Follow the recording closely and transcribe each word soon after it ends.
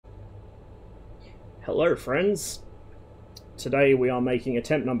Hello friends! Today we are making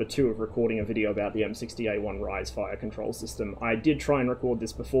attempt number 2 of recording a video about the M60A1 Rise fire control system. I did try and record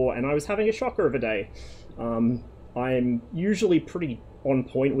this before and I was having a shocker of a day. I'm usually pretty on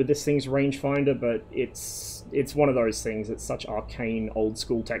point with this thing's rangefinder, but it's one of those things. It's such arcane old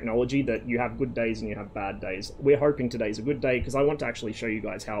school technology that you have good days and you have bad days. We're hoping today's a good day because I want to actually show you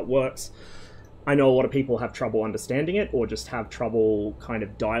guys how it works. I know a lot of people have trouble understanding it or just have trouble kind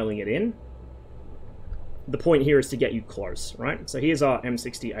of dialing it in. The point here is to get you close, right? So here's our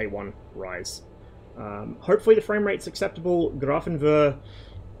M60A1 Rise. Hopefully the frame rate's acceptable. Grafenver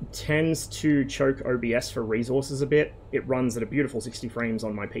tends to choke OBS for resources a bit. It runs at a beautiful 60 frames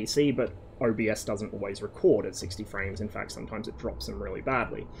on my PC, but OBS doesn't always record at 60 frames. In fact, sometimes it drops them really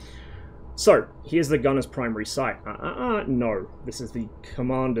badly. So here's the gunner's primary sight. No, this is the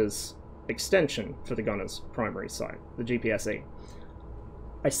commander's extension for the gunner's primary sight, the GPSE.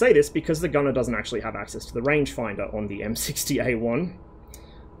 I say this because the gunner doesn't actually have access to the rangefinder on the M60A1.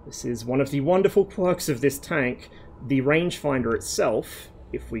 This is one of the wonderful quirks of this tank. The rangefinder itself,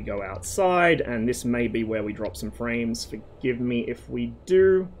 if we go outside, and this may be where we drop some frames, forgive me if we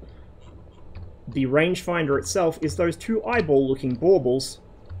do, the rangefinder itself is those two eyeball-looking baubles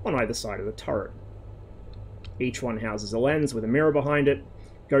on either side of the turret. Each one houses a lens with a mirror behind it,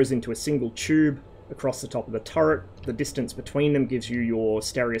 goes into a single tube across the top of the turret. The distance between them gives you your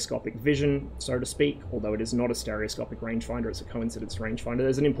stereoscopic vision, so to speak, although it is not a stereoscopic rangefinder, it's a coincidence rangefinder.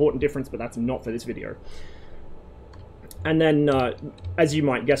 There's an important difference, but that's not for this video. And then, as you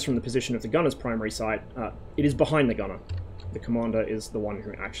might guess from the position of the gunner's primary sight, it is behind the gunner. The commander is the one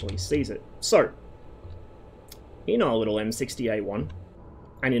who actually sees it. So, in our little M60A1,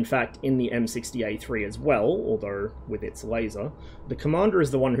 and in fact in the M60A3 as well, although with its laser, the commander is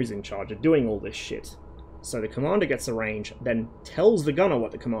the one who's in charge of doing all this shit. So the commander gets the range, then tells the gunner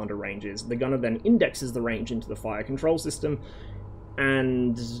what the commander range is. The gunner then indexes the range into the fire control system,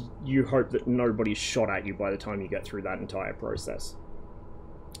 and you hope that nobody's shot at you by the time you get through that entire process.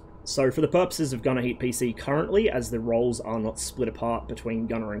 So for the purposes of Gunner Heat PC currently, as the roles are not split apart between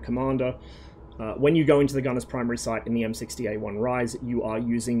gunner and commander, when you go into the gunner's primary sight in the M60A1 Rise, you are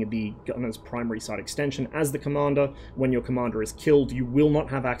using the gunner's primary sight extension as the commander. When your commander is killed, you will not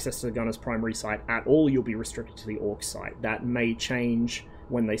have access to the gunner's primary sight at all. You'll be restricted to the AUX sight. That may change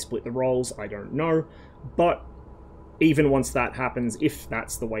when they split the roles, I don't know. But even once that happens, if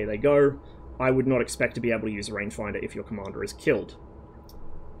that's the way they go, I would not expect to be able to use a rangefinder if your commander is killed.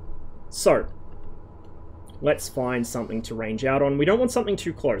 So let's find something to range out on. We don't want something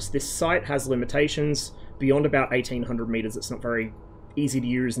too close. This sight has limitations. Beyond about 1800 meters, it's not very easy to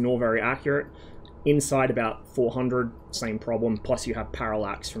use nor very accurate. Inside about 400, same problem. Plus you have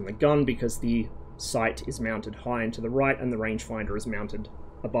parallax from the gun because the sight is mounted high and to the right and the rangefinder is mounted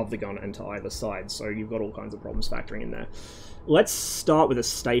above the gun and to either side. So you've got all kinds of problems factoring in there. Let's start with a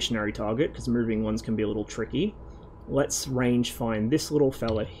stationary target because moving ones can be a little tricky. Let's range find this little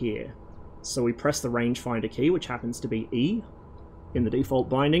fella here. So we press the rangefinder key, which happens to be E in the default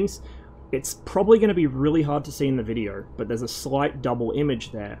bindings. It's probably going to be really hard to see in the video, but there's a slight double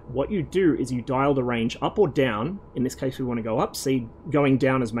image there. What you do is you dial the range up or down. In this case, we want to go up. See, going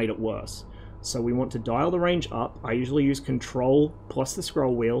down has made it worse. So we want to dial the range up. I usually use Control plus the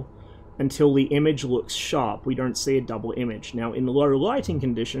scroll wheel until the image looks sharp. We don't see a double image. Now, in low lighting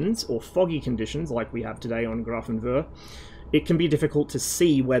conditions, or foggy conditions, like we have today on Grafenver, it can be difficult to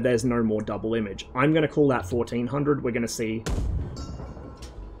see where there's no more double image. I'm going to call that 1400. We're going to see...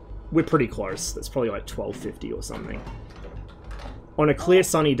 We're pretty close. That's probably like 1250 or something. On a clear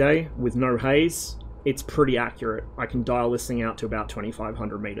sunny day with no haze, it's pretty accurate. I can dial this thing out to about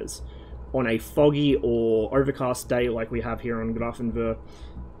 2500 meters. On a foggy or overcast day like we have here on Grafenver,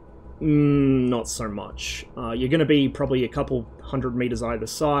 not so much. You're going to be probably a couple hundred meters either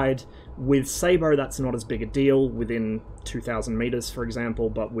side. With Sabo, that's not as big a deal, within 2000 meters, for example,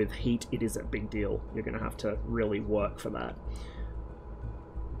 but with heat, it is a big deal. You're going to have to really work for that.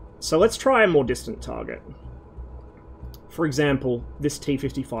 So let's try a more distant target. For example, this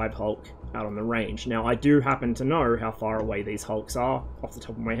T-55 Hulk out on the range. Now, I do happen to know how far away these Hulks are off the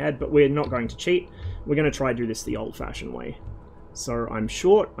top of my head, but we're not going to cheat. We're going to try to do this the old-fashioned way. So I'm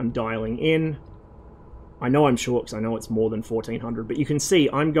short, I'm dialing in. I know I'm short because I know it's more than 1400, but you can see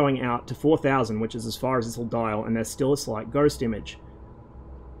I'm going out to 4000, which is as far as this will dial, and there's still a slight ghost image.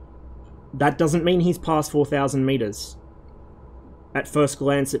 That doesn't mean he's past 4000 meters. At first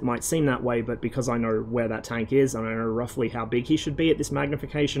glance it might seem that way, but because I know where that tank is, and I know roughly how big he should be at this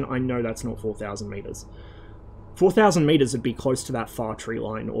magnification, I know that's not 4000 meters. 4,000 meters would be close to that far tree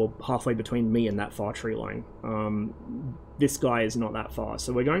line, or halfway between me and that far tree line. This guy is not that far,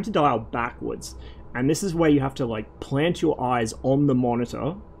 so we're going to dial backwards. And this is where you have to, like, plant your eyes on the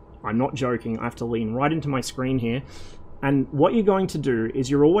monitor. I'm not joking, I have to lean right into my screen here. And what you're going to do is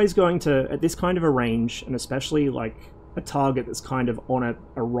you're always going to, at this kind of a range, and especially, like, a target that's kind of on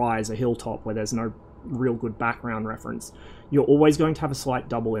a rise, a hilltop, where there's no real good background reference, you're always going to have a slight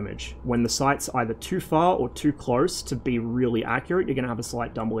double image. When the sight's either too far or too close to be really accurate, you're going to have a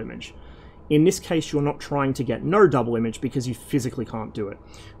slight double image. In this case, you're not trying to get no double image because you physically can't do it.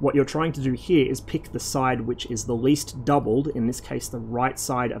 What you're trying to do here is pick the side which is the least doubled, in this case the right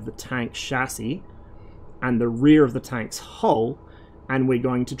side of the tank chassis, and the rear of the tank's hull, and we're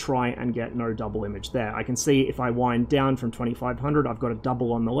going to try and get no double image there. I can see if I wind down from 2500, I've got a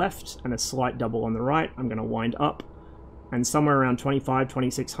double on the left and a slight double on the right. I'm going to wind up, and somewhere around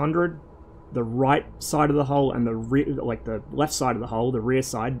 2600, the right side of the hull and the rear, like the left side of the hull, the rear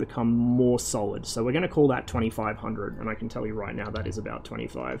side, become more solid. So we're going to call that 2500, and I can tell you right now that is about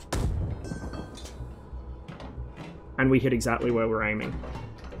 25. And we hit exactly where we're aiming.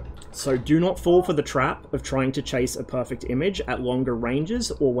 So do not fall for the trap of trying to chase a perfect image at longer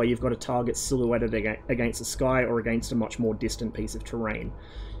ranges, or where you've got a target silhouetted against the sky or against a much more distant piece of terrain.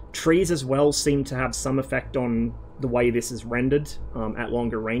 Trees as well seem to have some effect on the way this is rendered at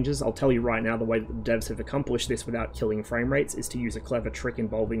longer ranges. I'll tell you right now, the way that the devs have accomplished this without killing frame rates is to use a clever trick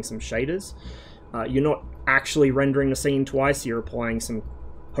involving some shaders. You're not actually rendering the scene twice, you're applying some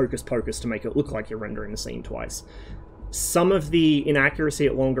hocus pocus to make it look like you're rendering the scene twice. Some of the inaccuracy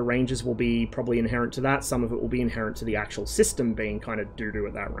at longer ranges will be probably inherent to that, some of it will be inherent to the actual system being kind of doo-doo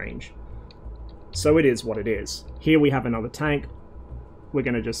at that range. So it is what it is. Here we have another tank. We're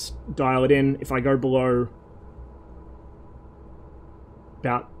going to just dial it in. If I go below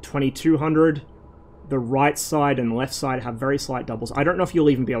about 2200, the right side and left side have very slight doubles. I don't know if you'll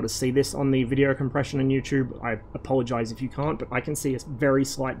even be able to see this on the video compression on YouTube. I apologize if you can't, but I can see a very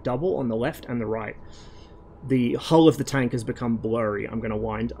slight double on the left and the right. The hull of the tank has become blurry. I'm going to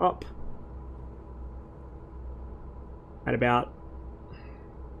wind up at about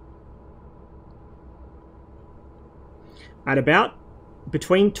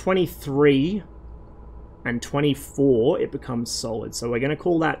between 23 and 24, it becomes solid. So we're going to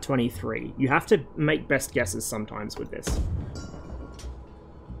call that 23. You have to make best guesses sometimes with this.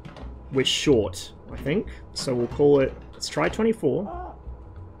 We're short, I think. So we'll call it, let's try 24.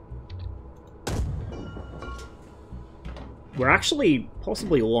 We're actually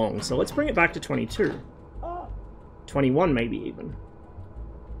possibly long, so let's bring it back to 22. 21 maybe even.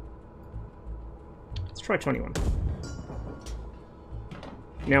 Let's try 21.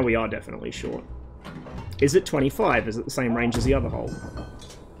 Now we are definitely short. Is it 25? Is it the same range as the other hole?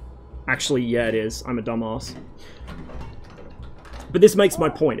 Actually, yeah, it is. I'm a dumbass. But this makes my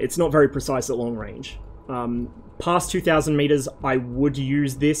point. It's not very precise at long range. Past 2,000 meters, I would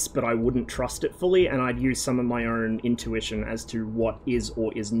use this, but I wouldn't trust it fully, and I'd use some of my own intuition as to what is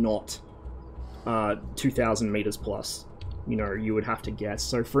or is not 2,000 meters plus. You know, you would have to guess.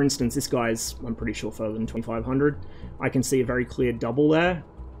 So, for instance, this guy's, I'm pretty sure, further than 2,500. I can see a very clear double there.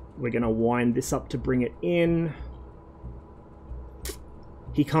 We're going to wind this up to bring it in.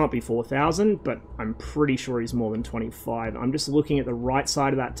 He can't be 4,000, but I'm pretty sure he's more than 25. I'm just looking at the right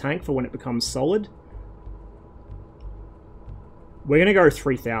side of that tank for when it becomes solid. We're going to go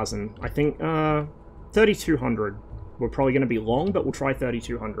 3,000. I think 3,200. We're probably going to be long, but we'll try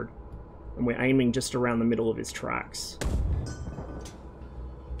 3,200. And we're aiming just around the middle of his tracks.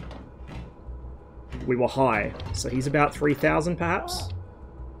 We were high, so he's about 3,000 perhaps?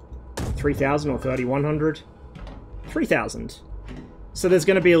 3,000 or 3,100? 3,000. So there's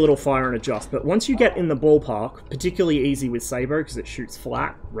going to be a little fire and adjust, but once you get in the ballpark, particularly easy with Sabo because it shoots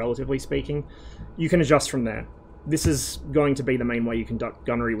flat, relatively speaking, you can adjust from there. This is going to be the main way you conduct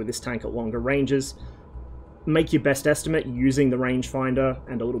gunnery with this tank at longer ranges. Make your best estimate using the rangefinder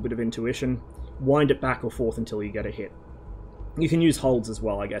and a little bit of intuition. Wind it back or forth until you get a hit. You can use holds as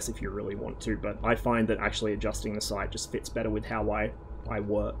well, I guess, if you really want to, but I find that actually adjusting the sight just fits better with how I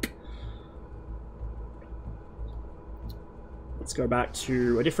work. Let's go back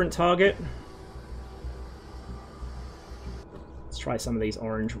to a different target. Let's try some of these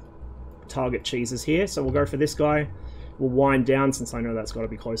orange target cheeses here. So we'll go for this guy. We'll wind down since I know that's got to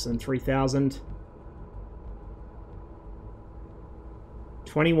be closer than 3,000.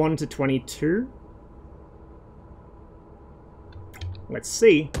 21 to 22. Let's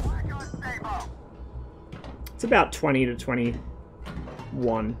see. It's about 20 to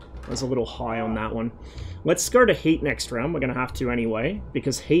 21. I was a little high on that one. Let's go to heat next round. We're going to have to anyway,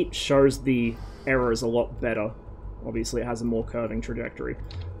 because heat shows the errors a lot better Obviously it has a more curving trajectory.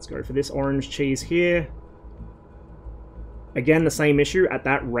 Let's go for this orange cheese here. Again, the same issue. At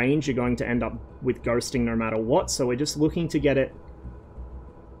that range, you're going to end up with ghosting no matter what, so we're just looking to get it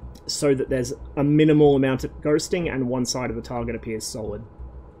so that there's a minimal amount of ghosting and one side of the target appears solid.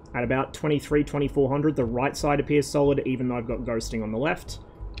 At about 2400, the right side appears solid, even though I've got ghosting on the left.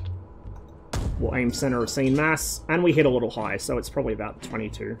 We'll aim center of scene mass, and we hit a little high, so it's probably about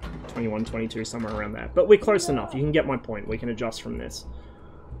 22, 21, 22, somewhere around there. But we're close enough. You can get my point. We can adjust from this.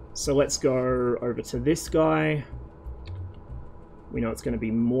 So let's go over to this guy. We know it's going to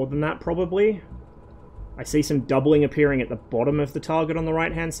be more than that, probably. I see some doubling appearing at the bottom of the target on the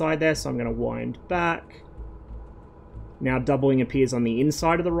right-hand side there, so I'm going to wind back. Now doubling appears on the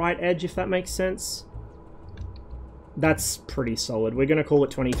inside of the right edge, if that makes sense. That's pretty solid. We're going to call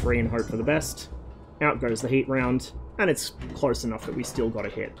it 23 and hope for the best. Out goes the heat round, and it's close enough that we still got a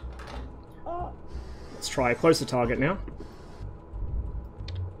hit. Let's try a closer target now.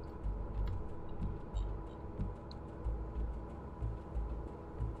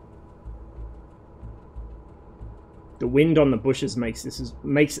 The wind on the bushes makes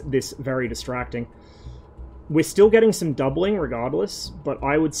this very distracting. We're still getting some doubling regardless, but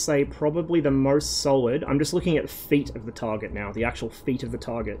I would say probably the most solid... I'm just looking at the feet of the target now, the actual feet of the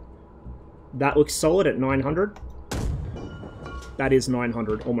target. That looks solid at 900. That is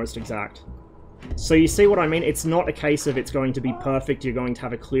 900, almost exact. So you see what I mean? It's not a case of it's going to be perfect, you're going to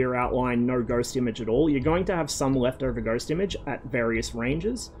have a clear outline, no ghost image at all. You're going to have some leftover ghost image at various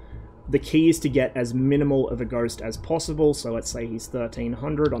ranges. The key is to get as minimal of a ghost as possible, so let's say he's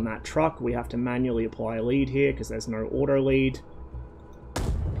 1300 on that truck. We have to manually apply a lead here because there's no auto lead.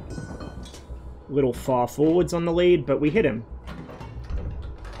 Little far forwards on the lead, but we hit him.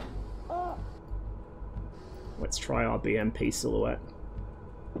 Let's try our BMP silhouette.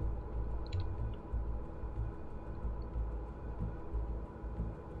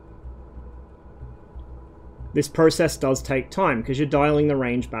 This process does take time, because you're dialing the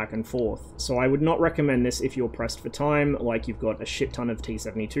range back and forth. So I would not recommend this if you're pressed for time, like you've got a shit ton of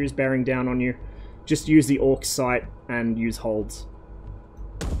T-72s bearing down on you. Just use the AUX sight and use holds.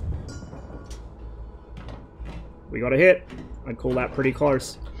 We got a hit. I'd call that pretty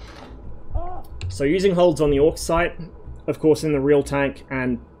close. So using holds on the AUX sight, of course in the real tank,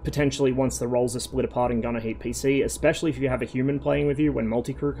 and potentially once the roles are split apart in Gunner Heat PC, especially if you have a human playing with you when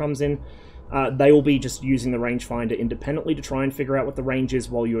multi-crew comes in, they will be just using the rangefinder independently to try and figure out what the range is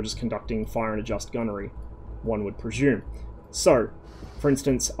while you're just conducting fire and adjust gunnery, one would presume. So, for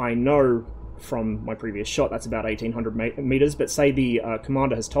instance, I know from my previous shot that's about 1800 meters, but say the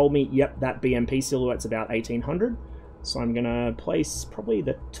commander has told me, yep, that BMP silhouette's about 1800, so I'm going to place probably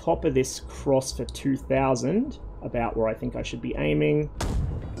the top of this cross for 2000, about where I think I should be aiming.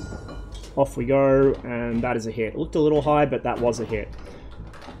 Off we go, and that is a hit. It looked a little high, but that was a hit.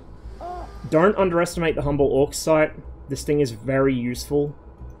 Don't underestimate the humble AUX sight. This thing is very useful.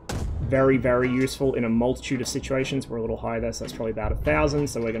 Very, very useful in a multitude of situations. We're a little high there, so that's probably about 1000.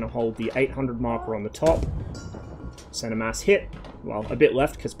 So we're going to hold the 800 marker on the top. Center mass hit. Well, a bit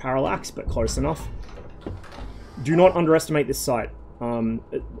left because parallax, but close enough. Do not underestimate this sight.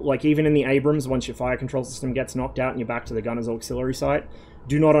 Like even in the Abrams, once your fire control system gets knocked out and you're back to the gunner's auxiliary sight,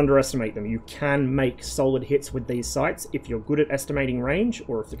 do not underestimate them. You can make solid hits with these sights if you're good at estimating range,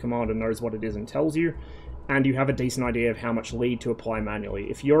 or if the commander knows what it is and tells you, and you have a decent idea of how much lead to apply manually.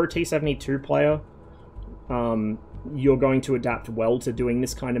 If you're a T-72 player, you're going to adapt well to doing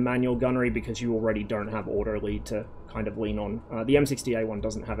this kind of manual gunnery because you already don't have auto lead to kind of lean on. The M60A1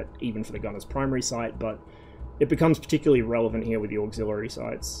 doesn't have it even for the gunner's primary sight, but it becomes particularly relevant here with the auxiliary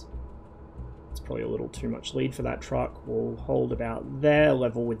sights. It's probably a little too much lead for that truck. We'll hold about there,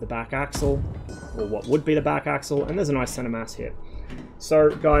 level with the back axle, or what would be the back axle, and there's a nice center mass hit.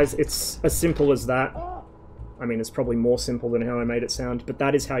 So, guys, it's as simple as that. I mean, it's probably more simple than how I made it sound, but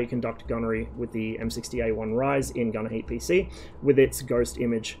that is how you conduct gunnery with the M60A1 Rise in Gunner Heat PC with its Ghost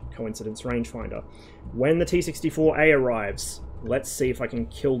Image Coincidence Rangefinder. When the T64A arrives, let's see if I can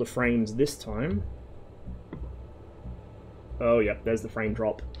kill the frames this time. Oh, yep, there's the frame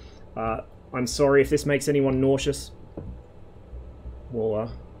drop. I'm sorry if this makes anyone nauseous. We'll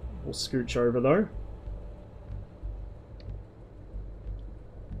scooch over, though.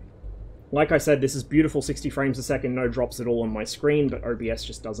 Like I said, this is beautiful 60 frames a second, no drops at all on my screen, but OBS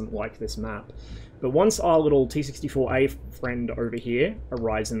just doesn't like this map. But once our little T64A friend over here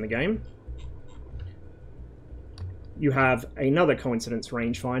arrives in the game, you have another coincidence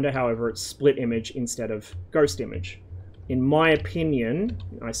rangefinder, however it's split image instead of ghost image. In my opinion,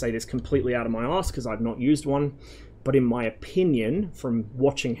 I say this completely out of my ass because I've not used one, But in my opinion, from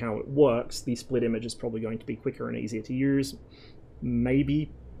watching how it works, the split image is probably going to be quicker and easier to use. Maybe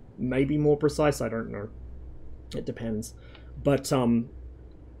more precise, I don't know. It depends. But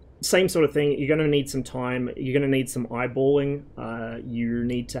same sort of thing, you're going to need some time, you're going to need some eyeballing, you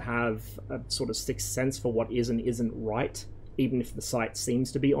need to have a sort of sixth sense for what is and isn't right, even if the sight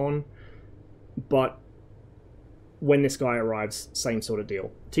seems to be on. But when this guy arrives, same sort of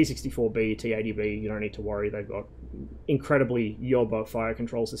deal. T64B, T80B, you don't need to worry, they've got incredibly Yoba fire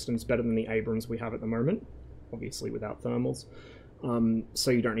control systems, better than the Abrams we have at the moment, obviously without thermals, so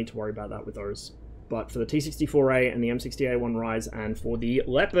you don't need to worry about that with those. But for the T64A and the M60A1 Rise, and for the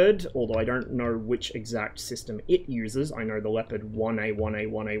Leopard, although I don't know which exact system it uses, I know the Leopard 1A, 1A,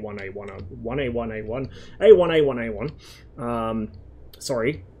 1A, 1A, 1A, 1A, 1A, 1A, 1A,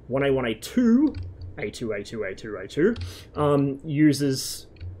 sorry, 1A, 1A, 2, A2, A2, A2, A2, uses,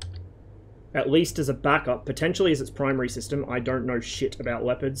 at least as a backup, potentially as its primary system. I don't know shit about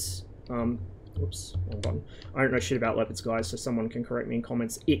Leopards. Whoops, wrong button. I don't know shit about Leopards, guys, so someone can correct me in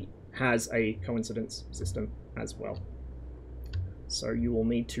comments. It has a coincidence system as well. So you will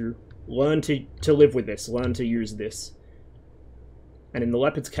need to learn to live with this, learn to use this. And in the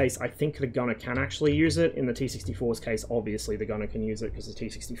Leopard's case, I think the gunner can actually use it. In the T64's case, obviously the gunner can use it, because the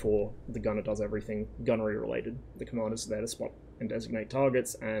T64, the gunner does everything gunnery related. The commander's there to spot and designate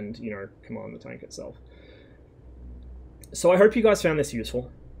targets and, you know, command the tank itself. So I hope you guys found this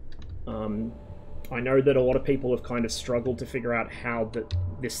useful. I know that a lot of people have kind of struggled to figure out how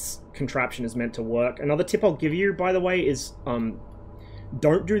this contraption is meant to work. Another tip I'll give you, by the way, is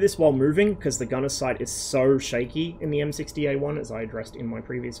don't do this while moving, because the gunner's sight is so shaky in the M60A1, as I addressed in my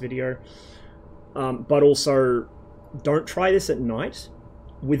previous video. But also, don't try this at night.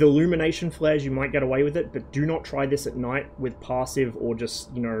 With illumination flares, you might get away with it, but do not try this at night with passive or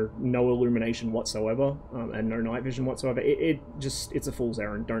just, you know, no illumination whatsoever, and no night vision whatsoever. It's a fool's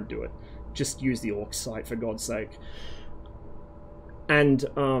errand. Don't do it. Just use the AUX sight, for God's sake. And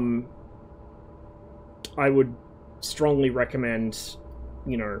I would strongly recommend,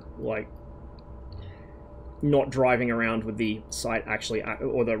 you know, like, not driving around with the sight actually,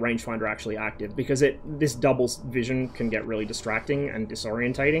 or the rangefinder actually active, because this double vision can get really distracting and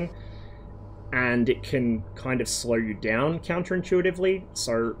disorientating, and it can kind of slow you down counterintuitively.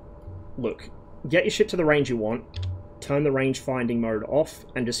 So, look, get your shit to the range you want, turn the range finding mode off,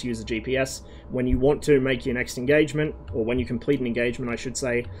 and just use the GPS. When you want to make your next engagement, or when you complete an engagement, I should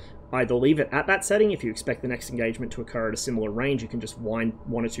say, either leave it at that setting. If you expect the next engagement to occur at a similar range, you can just wind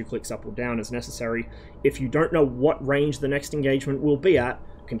 1 or 2 clicks up or down as necessary. If you don't know what range the next engagement will be at,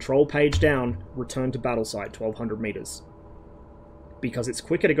 control page down, return to battle site 1200 meters. Because it's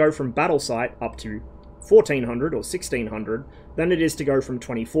quicker to go from battle site up to 1400 or 1600 than it is to go from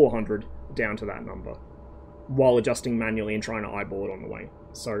 2400 down to that number, while adjusting manually and trying to eyeball it on the way.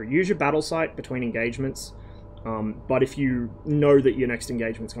 So use your battle site between engagements. But if you know that your next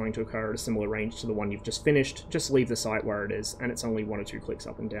engagement is going to occur at a similar range to the one you've just finished, just leave the site where it is, and it's only 1 or 2 clicks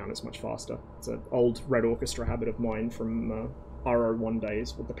up and down. It's much faster. It's an old Red Orchestra habit of mine from RO1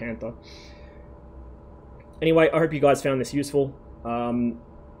 days with the Panther. Anyway, I hope you guys found this useful.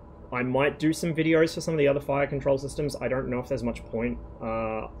 I might do some videos for some of the other fire control systems. I don't know if there's much point.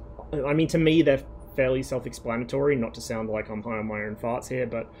 I mean, to me, they're fairly self-explanatory, not to sound like I'm high on my own farts here,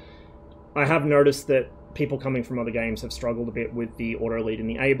 but I have noticed that people coming from other games have struggled a bit with the auto lead in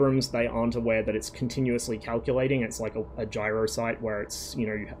the Abrams. They aren't aware that it's continuously calculating. It's like a gyro sight where it's, you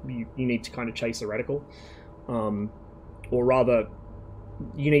know, you need to kind of chase a reticle. Or rather,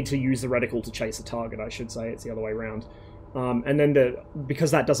 you need to use the reticle to chase a target, I should say. It's the other way around. And then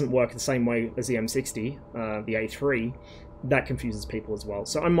because that doesn't work the same way as the M60, the A3, that confuses people as well.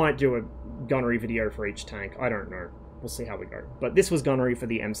 So I might do a gunnery video for each tank. I don't know. We'll see how we go. But this was gunnery for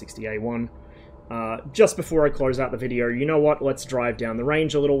the M60A1. Just before I close out the video, you know what? Let's drive down the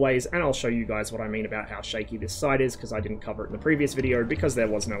range a little ways, and I'll show you guys what I mean about how shaky this sight is, because I didn't cover it in the previous video, because there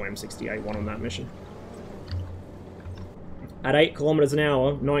was no M60A1 on that mission. At 8 kilometers an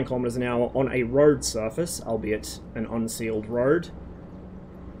hour, 9 kilometers an hour, on a road surface, albeit an unsealed road,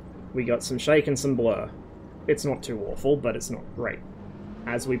 we got some shake and some blur. It's not too awful, but it's not great.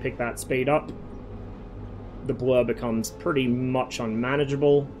 As we pick that speed up, the blur becomes pretty much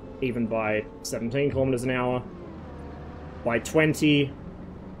unmanageable, even by 17 kilometers an hour. By 20,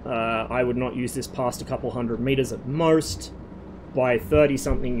 I would not use this past a couple hundred meters at most. By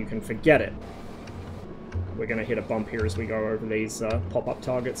 30-something, you can forget it. We're going to hit a bump here as we go over these pop-up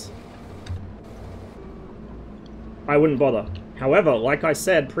targets. I wouldn't bother. However, like I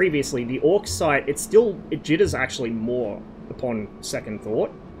said previously, the AUX sight, it jitters actually more upon second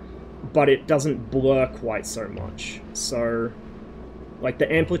thought. but it doesn't blur quite so much. So, like,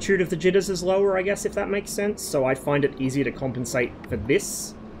 the amplitude of the jitters is lower, I guess, if that makes sense. So I find it easier to compensate for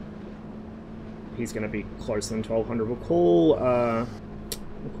this. He's going to be closer than 1200. We'll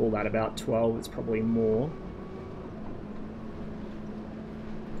call that about 12. It's probably more.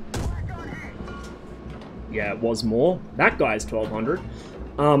 Yeah, it was more. That guy's 1200.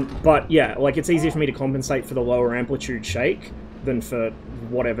 But yeah, like, it's easier for me to compensate for the lower amplitude shake than for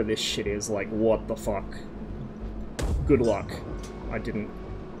whatever this shit is. Like, what the fuck? Good luck. I didn't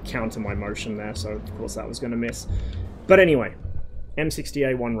counter my motion there, so of course that was going to miss. But anyway,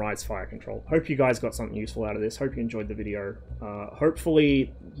 M60A1 Rise Fire Control. Hope you guys got something useful out of this. Hope you enjoyed the video.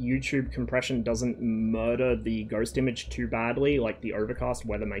 Hopefully YouTube compression doesn't murder the ghost image too badly. Like, the overcast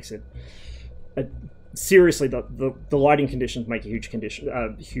weather makes it... seriously, the lighting conditions make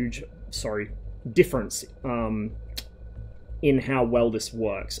a huge difference in how well this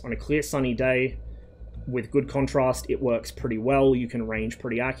works. On a clear sunny day with good contrast, it works pretty well. You can range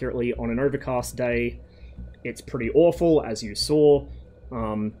pretty accurately. On an overcast day, it's pretty awful, as you saw,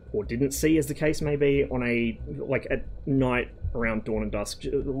 or didn't see, as the case may be. On a, like, at night around dawn and dusk,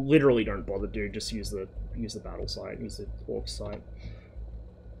 literally don't bother, dude. Just use the battle site, use the orc site.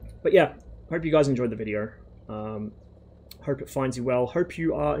 But yeah, hope you guys enjoyed the video. Hope it finds you well. Hope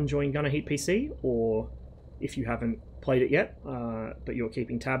you are enjoying Gunner Heat PC, or if you haven't played it yet, but you're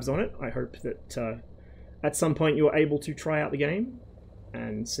keeping tabs on it, I hope that at some point you're able to try out the game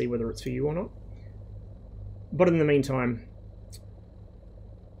and see whether it's for you or not. But in the meantime,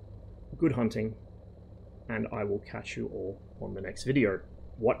 good hunting, and I will catch you all on the next video,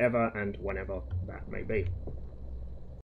 whatever and whenever that may be.